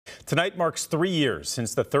Tonight marks 3 years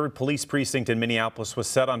since the 3rd Police Precinct in Minneapolis was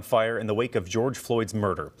set on fire in the wake of George Floyd's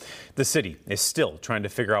murder. The city is still trying to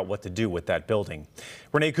figure out what to do with that building.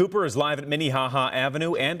 Renee Cooper is live at Minnehaha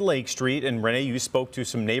Avenue and Lake Street. And Renee, you spoke to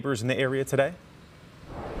some neighbors in the area today?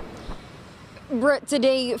 Brett,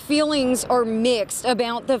 today feelings are mixed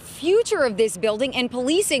about the future of this building and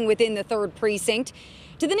policing within the 3rd Precinct.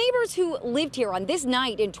 To the neighbors who lived here on this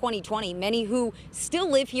night in 2020, many who still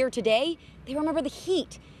live here today, they remember the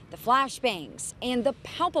heat, the flashbangs, and the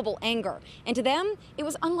palpable anger. And to them, it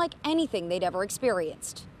was unlike anything they'd ever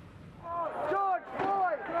experienced. George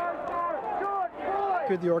Floyd! George Floyd!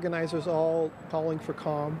 Heard the organizers all calling for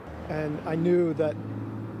calm, and I knew that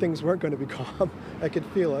things weren't going to be calm. I could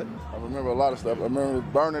feel it. I remember a lot of stuff. I remember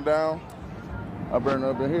it burning down. I burned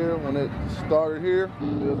up in here. When it started here,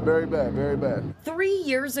 it was very bad, very bad. 3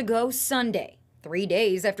 years ago Sunday, 3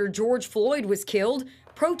 days after George Floyd was killed,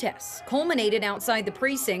 protests culminated outside the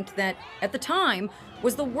precinct that, at the time,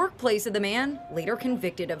 was the workplace of the man later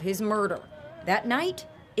convicted of his murder. That night,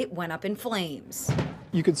 it went up in flames.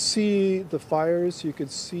 You could see the fires, you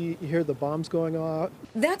hear the bombs going off.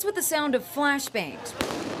 That's what the sound of flashbangs,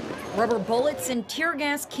 rubber bullets and tear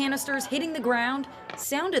gas canisters hitting the ground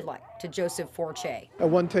sounded like to Joseph Forche.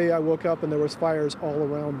 One day I woke up and there was fires all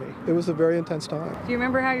around me. It was a very intense time. Do you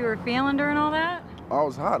remember how you were feeling during all that? I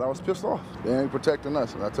was hot. I was pissed off. They ain't protecting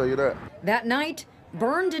us, and I tell you that. That night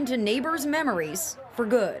burned into neighbors' memories for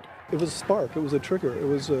good. It was a spark. It was a trigger. It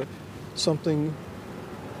was something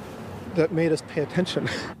that made us pay attention.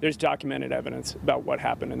 There's documented evidence about what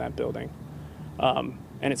happened in that building, and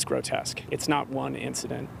it's grotesque. It's not one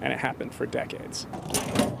incident, and it happened for decades.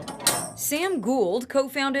 Sam Gould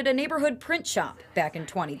co-founded a neighborhood print shop back in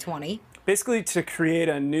 2020. Basically to create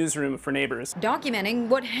a newsroom for neighbors. Documenting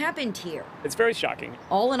what happened here. It's very shocking.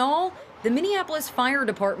 All in all, the Minneapolis Fire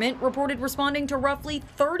Department reported responding to roughly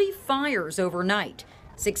 30 fires overnight,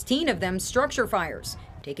 16 of them structure fires,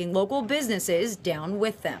 taking local businesses down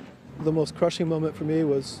with them. The most crushing moment for me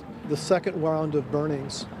was the second round of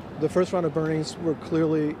burnings. The first round of burnings were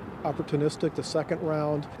clearly opportunistic. The second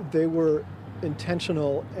round, they were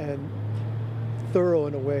intentional and thorough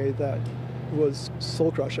in a way that was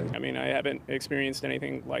soul-crushing. I mean, I haven't experienced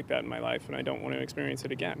anything like that in my life, and I don't want to experience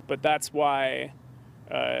it again. But that's why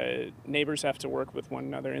neighbors have to work with one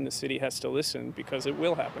another, and the city has to listen, because it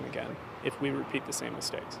will happen again if we repeat the same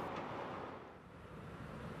mistakes.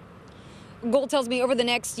 Gold tells me over the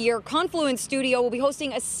next year, Confluence Studio will be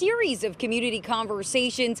hosting a series of community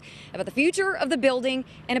conversations about the future of the building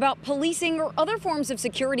and about policing or other forms of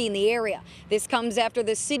security in the area. This comes after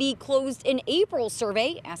the city closed an April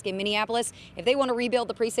survey asking Minneapolis if they want to rebuild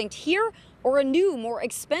the precinct here or a new, more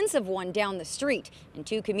expensive one down the street. And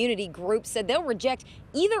 2 community groups said they'll reject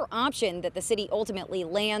either option that the city ultimately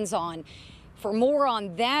lands on. For more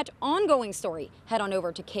on that ongoing story, head on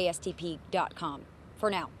over to kstp.com. For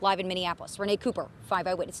now, live in Minneapolis, Renee Cooper, 5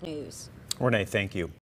 Eyewitness News. Renee, thank you.